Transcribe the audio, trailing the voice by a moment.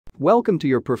Welcome to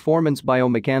your Performance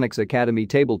Biomechanics Academy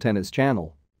table tennis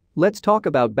channel. Let's talk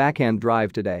about backhand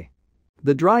drive today.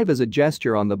 The drive is a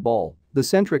gesture on the ball, the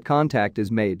centric contact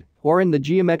is made, or in the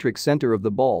geometric center of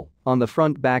the ball, on the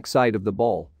front back side of the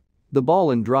ball. The ball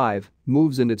in drive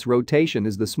moves and its rotation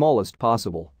is the smallest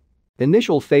possible.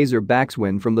 Initial phase or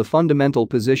backswing from the fundamental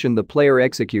position the player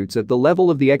executes at the level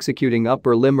of the executing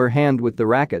upper limb or hand with the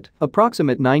racket,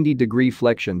 approximate 90-degree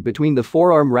flexion between the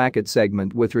forearm racket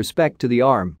segment with respect to the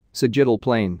arm, sagittal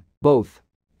plane, both.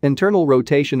 Internal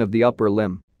rotation of the upper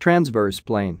limb, transverse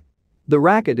plane. The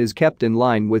racket is kept in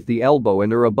line with the elbow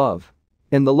and or above.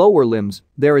 In the lower limbs,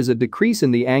 there is a decrease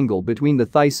in the angle between the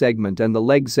thigh segment and the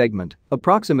leg segment,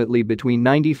 approximately between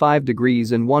 95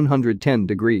 degrees and 110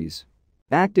 degrees.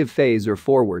 Active phase or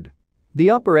forward. The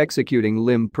upper executing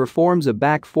limb performs a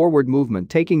back-forward movement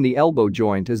taking the elbow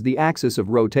joint as the axis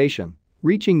of rotation,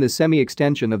 reaching the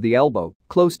semi-extension of the elbow,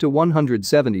 close to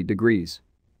 170 degrees.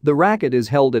 The racket is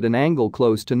held at an angle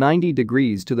close to 90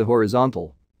 degrees to the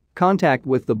horizontal. Contact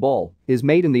with the ball is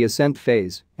made in the ascent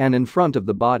phase and in front of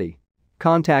the body.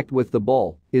 Contact with the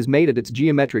ball is made at its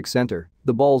geometric center,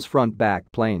 the ball's front-back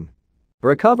plane.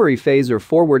 Recovery phase or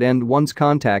forward end. Once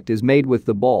contact is made with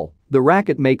the ball, the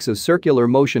racket makes a circular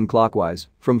motion clockwise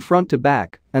from front to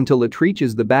back until it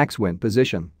reaches the backswing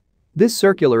position. This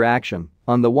circular action,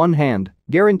 on the one hand,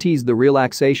 guarantees the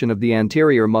relaxation of the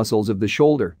anterior muscles of the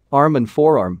shoulder, arm and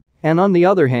forearm, and on the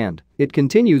other hand, it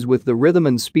continues with the rhythm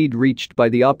and speed reached by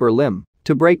the upper limb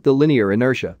to break the linear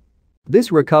inertia.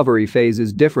 This recovery phase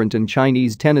is different in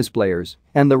Chinese tennis players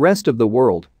and the rest of the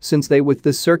world since they with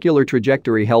this circular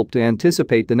trajectory help to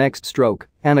anticipate the next stroke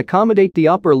and accommodate the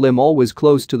upper limb always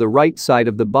close to the right side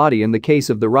of the body in the case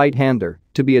of the right-hander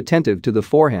to be attentive to the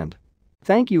forehand.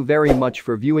 Thank you very much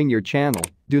for viewing your channel.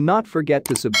 Do not forget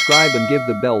to subscribe and give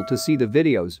the bell to see the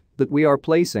videos that we are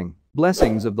placing.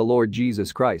 Blessings of the Lord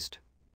Jesus Christ.